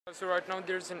So right now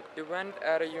there's an event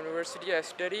at a university I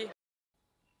study.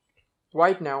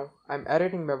 Right now, I'm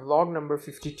editing my vlog number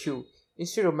 52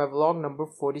 instead of my vlog number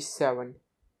 47.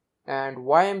 And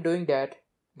why I'm doing that,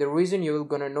 the reason you're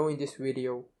gonna know in this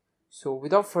video. So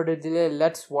without further delay,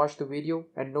 let's watch the video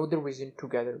and know the reason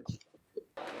together.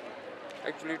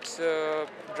 Actually, it's a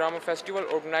drama festival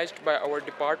organized by our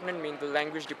department, mean the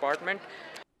language department.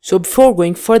 So before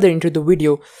going further into the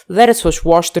video, let us first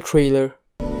watch the trailer.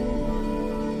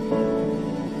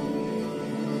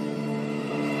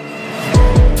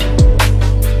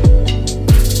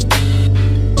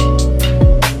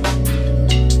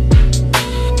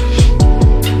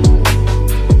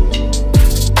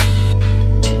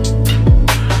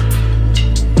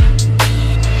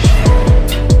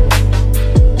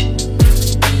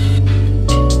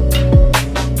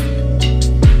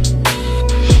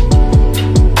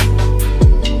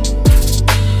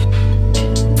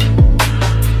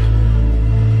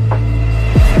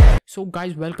 So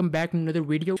guys, welcome back to another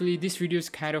video. Actually, this video is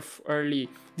kind of early.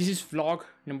 This is vlog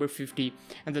number 50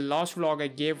 and the last vlog I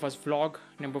gave was vlog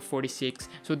number 46.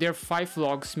 So there are 5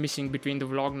 vlogs missing between the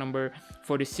vlog number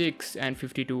 46 and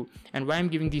 52. And why I'm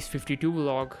giving this 52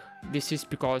 vlog, this is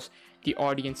because the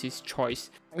audience's choice.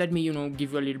 Let me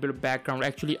give you a little bit of background.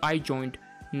 Actually, I joined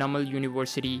NUML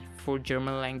University for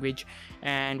German language,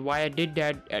 and why I did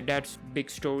that, that's big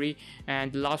story.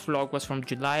 And the last vlog was from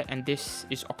July and this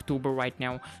is October right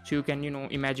now, so you can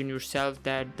imagine yourself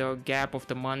that the gap of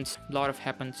the months, a lot have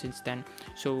happened since then.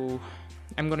 So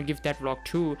I'm gonna give that vlog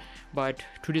too, but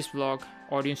to this vlog,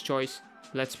 audience choice,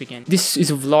 let's begin. This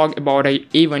is a vlog about an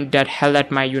event that held at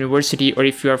my university, or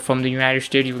if you are from the United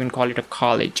States you can call it a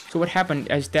college. So what happened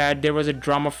is that there was a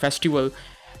drama festival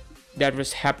that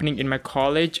was happening in my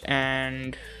college,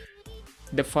 and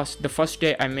the first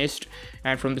day I missed,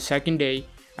 and from the second day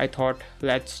I thought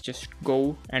let's just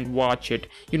go and watch it.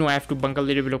 I have to bunk a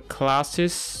little bit of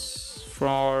classes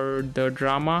for the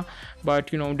drama,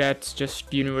 but that's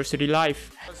just university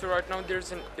life. So right now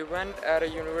there's an event at a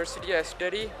university I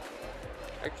study.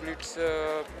 Actually, it's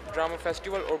a drama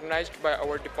festival organized by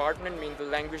our department, mean the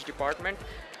language department.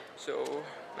 So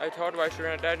I thought why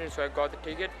shouldn't I attend, so I got the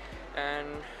ticket, and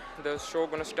the show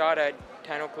gonna start at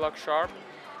 10 o'clock sharp,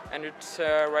 and it's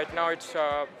right now it's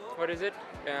what is it?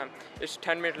 It's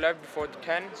 10 minutes left before the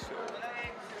 10. So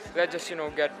let's just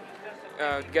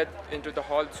get into the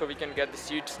hall so we can get the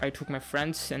seats. I took my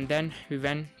friends and then we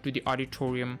went to the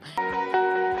auditorium.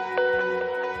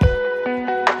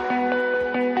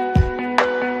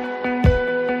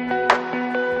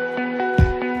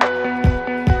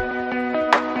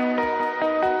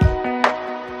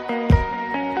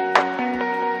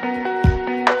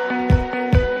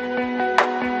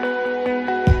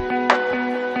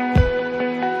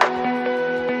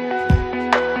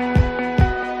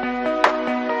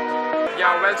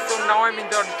 So now I'm in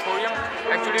the auditorium.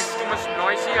 Actually, it's too much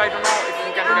noisy. I don't know if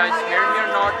you can guys hear me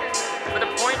or not. But the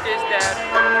point is that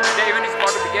the event is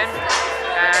about to begin,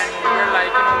 and we're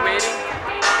waiting for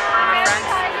my friends.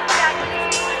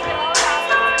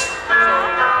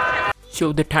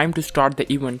 So the time to start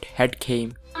the event had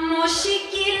came.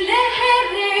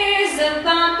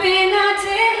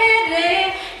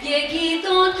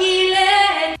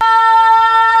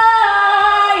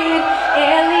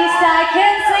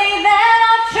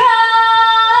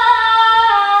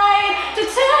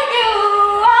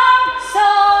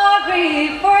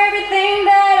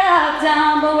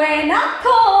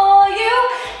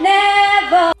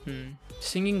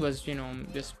 Singing was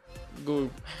just good,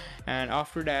 and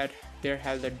after that they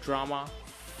held a drama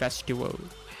festival.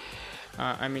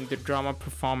 I mean the drama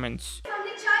performance.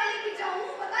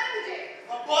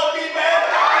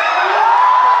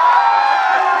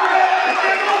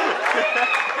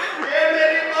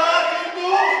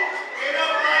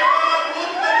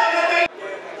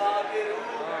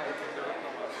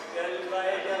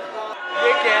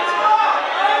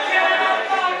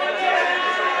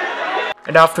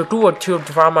 And after 2 or 3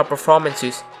 drama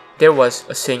performances, there was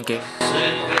a singing.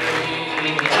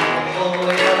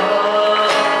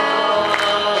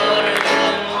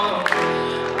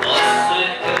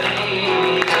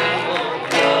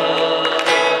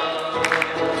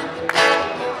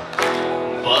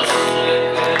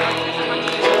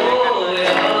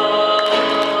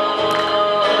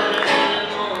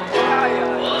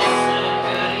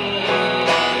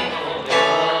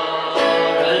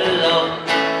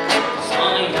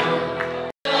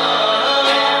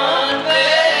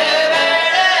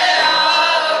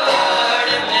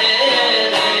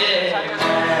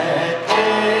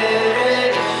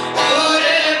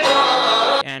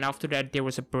 After that there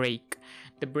was a break.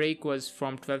 The break was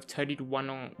from 12:30 to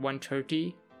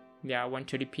 1:30, yeah,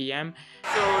 1:30 p.m.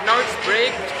 So now it's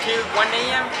break till 1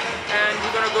 a.m. and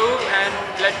we're gonna go and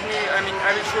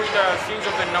I will show you the scenes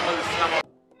of the NUML Islamabad.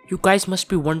 You guys must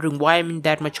be wondering why I'm in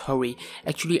that much hurry.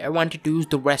 Actually, I wanted to use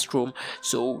the restroom,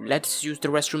 so let's use the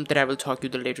restroom, then I will talk you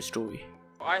the later story.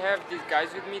 I have these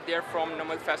guys with me. They're from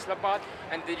NUML Faisalabad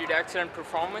and they did excellent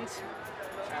performance.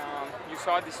 You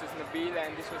saw this was Nabil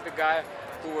and this was the guy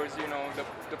who was, you know,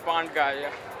 the pond guy.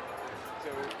 Yeah. So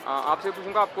आपसे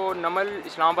पूछूंगा आपको NUML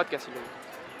Islamabad कैसी लगी?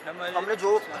 हमने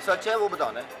जो सच है वो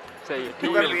बताना है. सही है.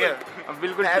 ठीक है.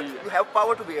 बिल्कुल सही है. You have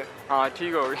power to be here. हाँ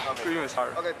ठीक हो गया. कोई मसला.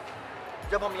 Okay.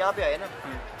 जब हम यहाँ पे आए ना,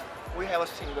 we have a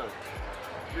singer.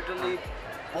 Literally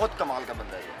बहुत कमाल का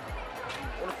बंदा है ये.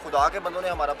 उन खुदा के बंदों ने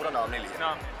हमारा पूरा नाम नहीं लिया.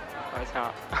 अच्छा.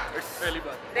 पहली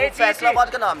बात. फैसलाबाद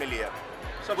का नाम नहीं लिया.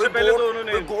 सबसे पहले तो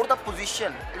उन्होंने. We got the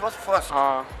position. It was first.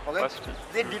 हाँ. Okay. First.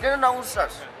 They didn't announce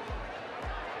us.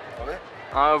 Okay.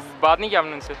 हाँ बात नहीं किया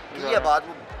हमने उनसे. ये बात.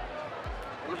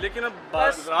 लेकिन अब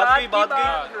रात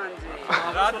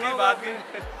की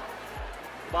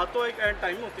बात तो एक एंड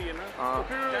टाइम होती है ना. तो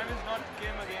फिर time is not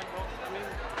came again bro. I mean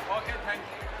okay thank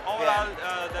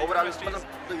overall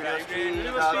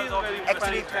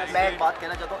actually मैं एक बात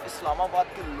कहना चाहता हूँ. इस्लामाबाद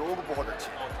के लोग बहुत अच्छे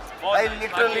हैं. आई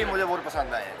लिटरली मुझे बहुत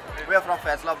पसंद आए. We are from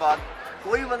Faisalabad.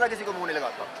 कोई बंदा किसी को मुंह नहीं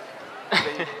लगाता.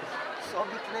 सब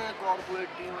इतने कॉर्पोरेट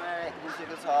टीम है, एक दूसरे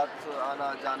के साथ आना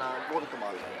जाना बहुत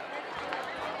कमाल है.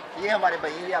 ये हमारे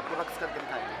भाई ये आपको रक्स करके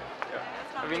दिखाएंगे.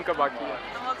 अभी इनका बाकी है.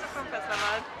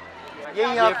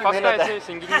 यही आपकी मेहनत है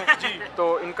सिंगिंग में. तो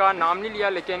इनका नाम नहीं लिया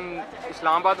लेकिन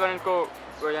इस्लामाबाद वाले इनको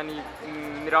यानी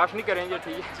निराश नहीं करेंगे.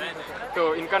 ठीक है. तो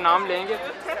इनका नाम लेंगे.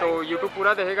 तो यूट्यूब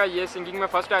पूरा देखेगा. ये सिंगिंग में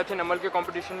फर्स्ट आए थे NUML के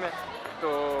कंपटीशन में. तो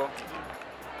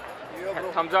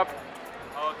Thums up.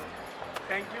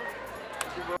 Thank you.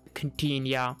 Canteen,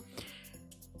 yeah.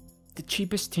 The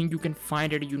cheapest thing you can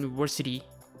find at a university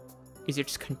is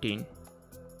its canteen.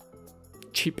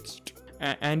 Cheapest.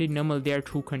 And in NUML there are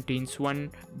two canteens, one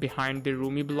behind the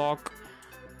Rumi block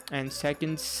and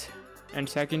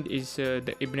second is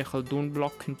the Ibn Khaldun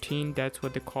block canteen, that's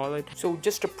what they call it. So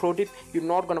just a pro tip, you're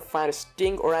not gonna find a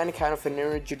Sting or any kind of an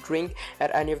energy drink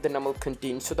at any of the NUML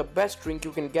canteens. So the best drink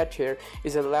you can get here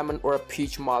is a lemon or a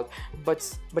peach malt,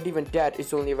 but even that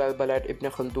is only available at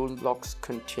Ibn Khaldun block's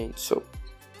canteen. So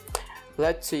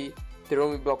let's see the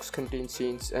Rumi block's canteen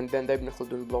scenes and then the Ibn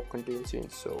Khaldun block canteen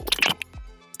scenes. So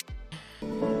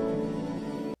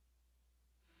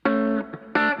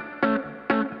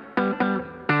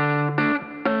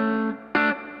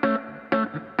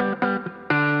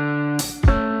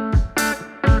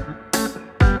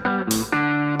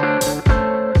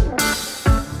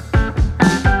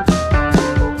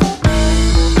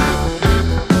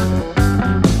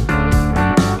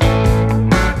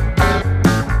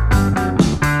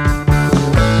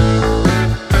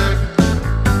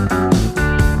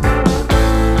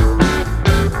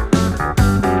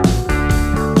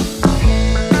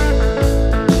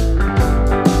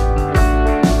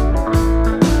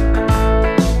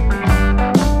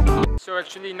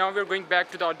actually now we're going back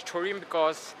to the auditorium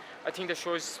because I think the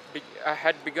show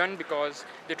had begun because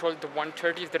they told the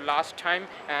 1:30 is the last time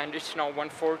and it's now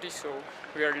 1:40, so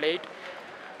we are late.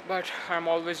 But I'm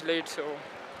always late, so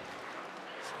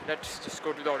let's just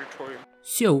go to the auditorium.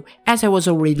 So, as I was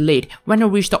already late, when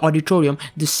I reached the auditorium,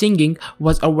 the singing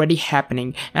was already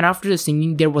happening, and after the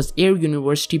singing there was Air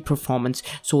University performance,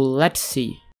 so let's see.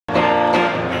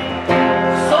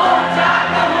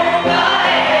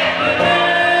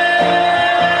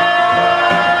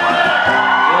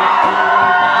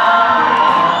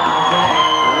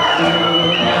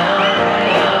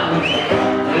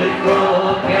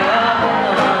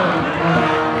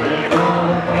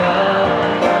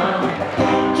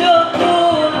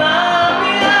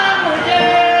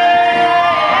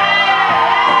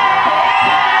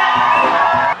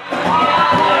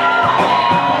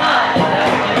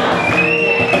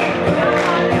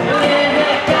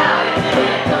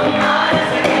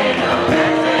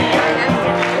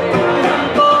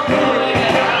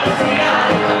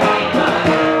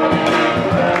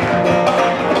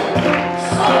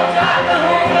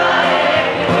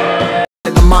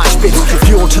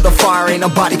 Fuel to the fire, ain't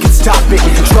nobody can stop it.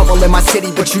 Trouble in my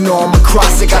city, but you know I'm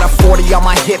across it. Got a 40 on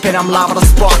my hip and I'm liable to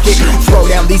spark it. Throw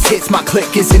down these hits, my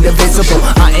click is indivisible.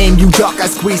 I aim, you duck, I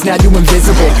squeeze, now you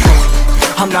invisible.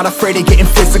 I'm not afraid of getting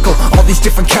physical. All these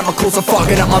different chemicals are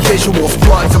fogging up my visuals.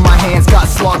 Bloods on my hands, got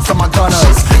slugs on my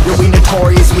gunners. Yo, we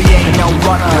notorious, we ain't no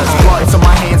runners. Bloods on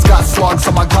my hands, got slugs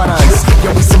on my gunners.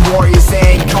 Yo, we some warriors, they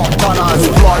ain't called gunners.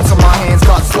 Bloods on my hands,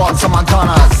 got slugs on my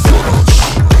gunners.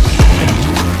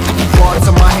 Bloods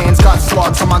on my hands, got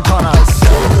slugs on my gunners.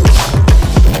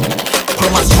 Put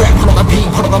on my strap, put on the beat,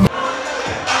 put on the...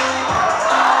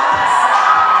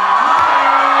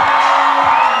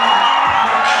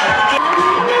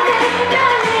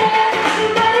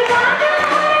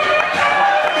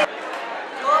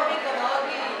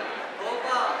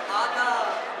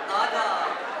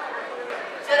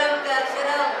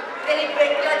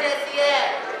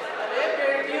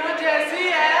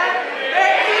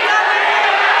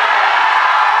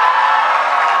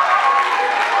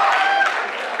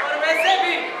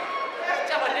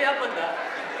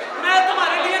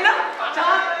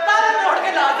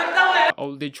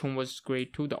 Old Age Home was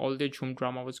great too. The Old Age Home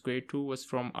drama was great too. Was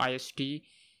from IST,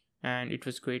 and it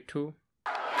was great too.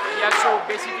 Yeah, so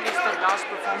basically it's the last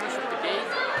performance of the day,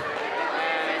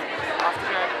 and after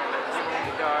that,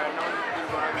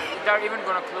 they're even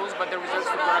gonna close, but the results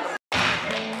will gonna come.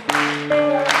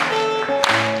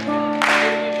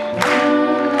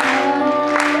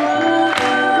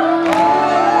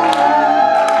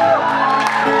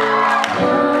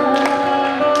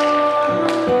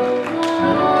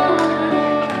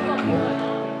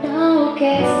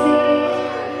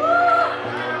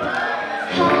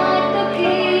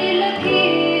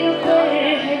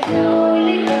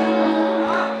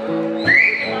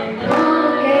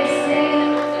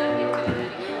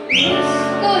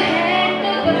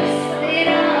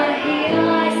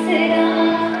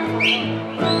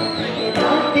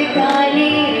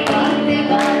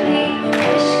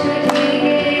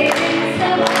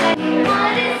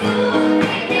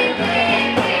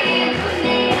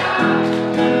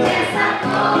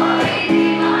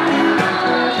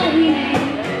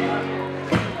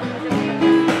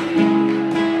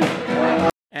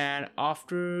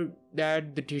 After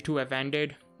that, the day 2 have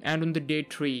ended, and on the day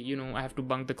 3, you know, I have to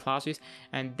bunk the classes,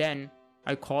 and then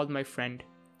I called my friend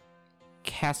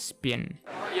Caspian.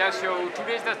 Yeah, so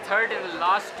today is the third and the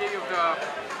last day of the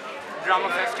drama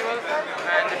festival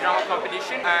and the drama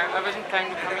competition. I wasn't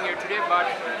planning to coming here today, but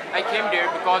I came there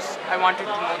because I wanted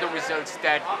to know the results,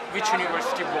 that which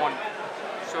university won.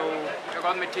 So I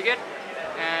got my ticket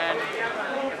and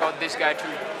I got this guy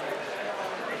too.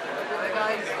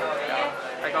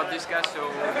 I got this guy, so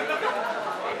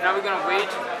now we're gonna wait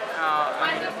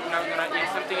and now we're gonna eat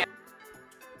something.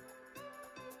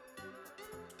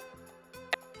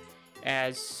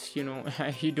 As you know,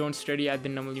 you don't study at the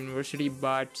NUML University,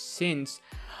 but since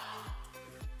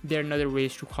there are other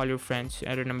ways to call your friends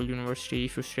at a NUML University,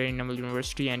 if you study in NUML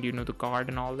University and you know the card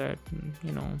and all that,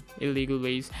 you know, illegal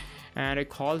ways. And I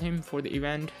called him for the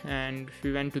event and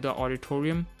we went to the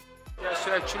auditorium. Yeah,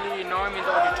 so actually now I'm in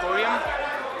the auditorium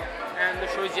and the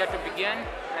show is yet to begin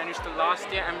and it's the last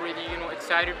day. I'm really, you know,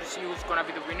 excited to see who's gonna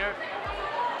be the winner.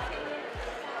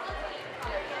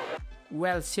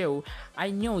 Well, so I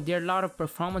know there are a lot of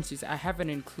performances I haven't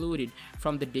included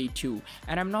from the day 2,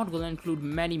 and I'm not gonna include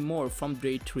many more from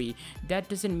day 3. That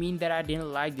doesn't mean that I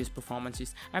didn't like these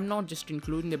performances. I'm not just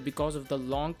including them because of the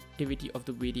longevity of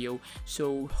the video.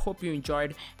 So hope you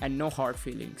enjoyed and no hard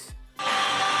feelings.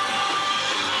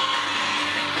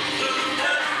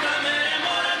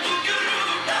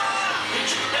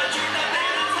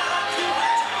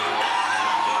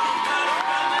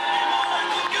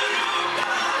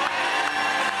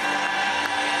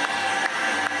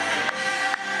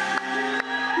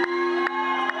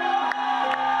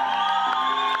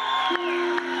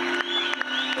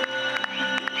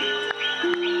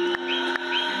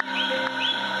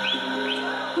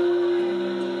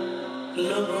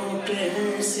 Look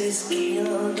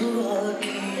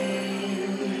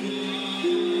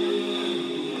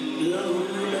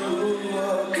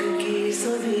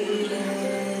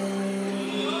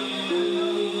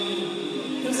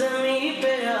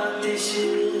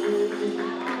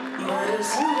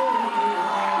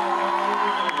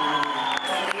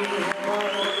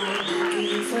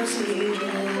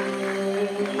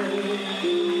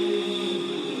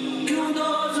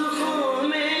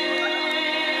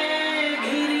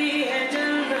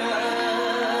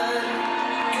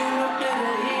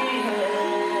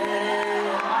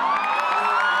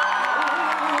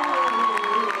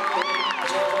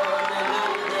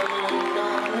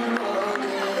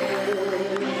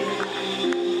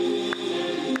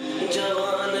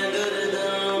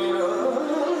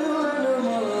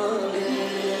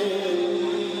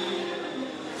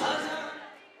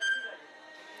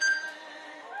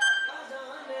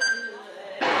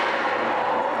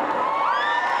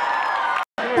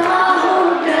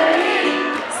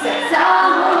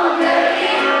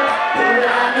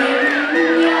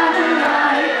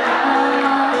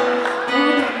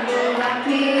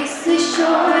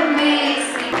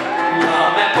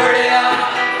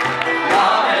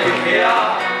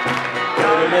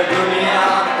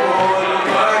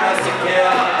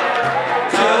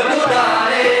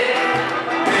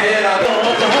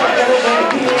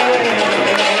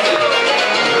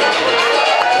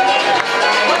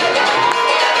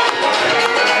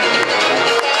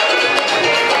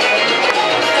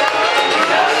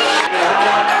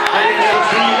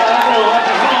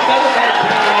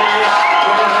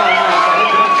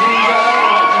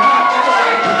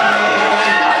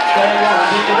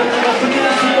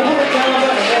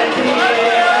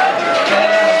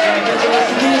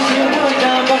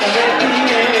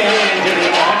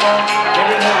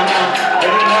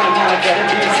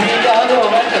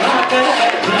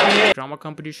drama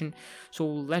competition. So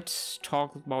let's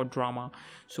talk about drama.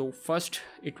 So first,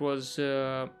 it was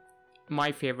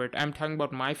my favorite. I'm talking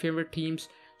about my favorite teams,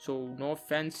 so no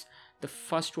offense. The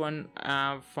first one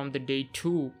from the day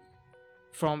 2,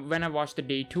 from when I watched the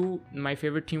day 2, my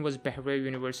favorite team was Bahrain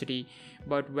University.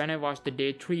 But when I watched the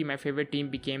day 3, my favorite team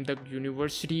became the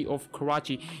University of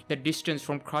Karachi. The distance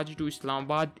from Karachi to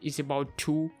Islamabad is about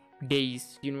 2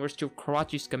 days. University of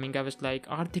Karachi is coming. I was like,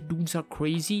 are the dudes are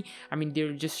crazy? I mean,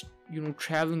 they're just, you know,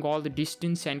 traveling all the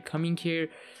distance and coming here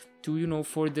to, you know,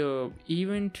 for the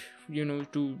event, you know,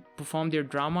 to perform their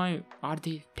drama. Are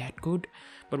they that good?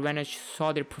 But when I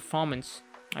saw their performance,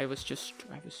 I was just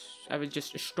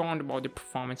astounded about the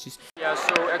performances. Yeah,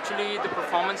 so actually the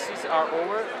performances are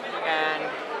over and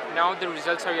now the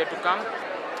results are yet to come.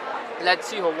 Let's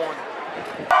see who won.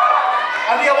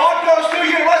 And the award goes to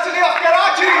University of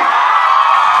Karachi.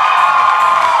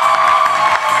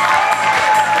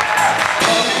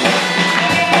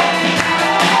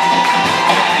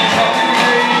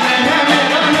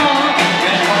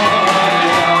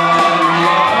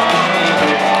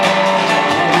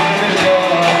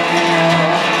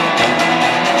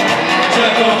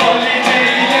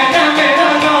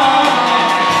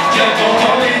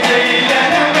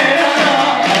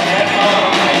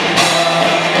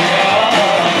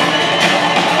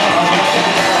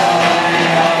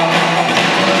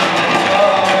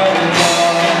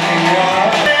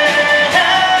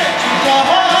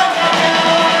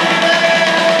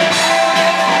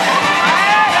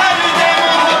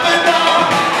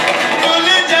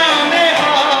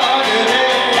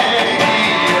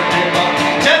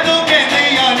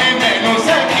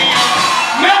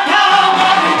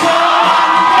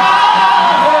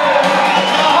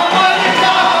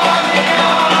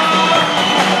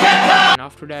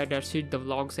 That's it, the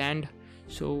vlogs end.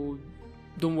 So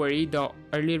don't worry, the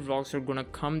earlier vlogs are gonna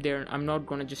come there. I'm not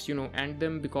gonna just, you know, end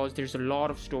them because there's a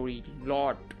lot of story,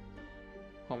 oh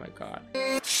my god.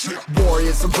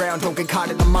 Warriors around, don't get caught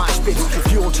in the mosh pit.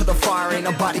 Fuel to the fire, ain't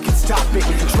nobody can stop it.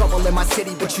 Trouble in my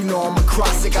city, but you know I'm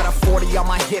across it. Got a 40 on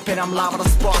my hip and I'm liable to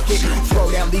spark it.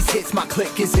 Throw down these hits, my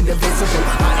click is indivisible.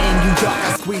 I aim, you duck,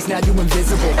 I squeeze, now you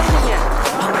invisible.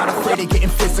 I'm not afraid of getting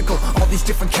physical. All these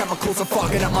different chemicals are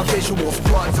fogging up my visuals.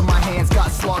 Bloods on my hands,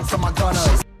 got slugs on my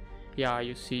gunners. Yeah,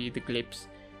 you see the clips.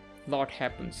 Lot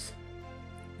happens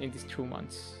in these 2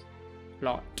 months.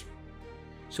 Lot.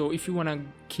 So if you want to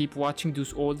keep watching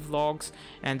those old vlogs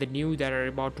and the new that are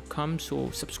about to come,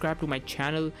 so subscribe to my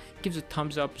channel, give a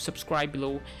thumbs up, subscribe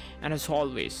below, and as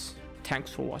always, thanks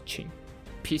for watching.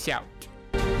 Peace out.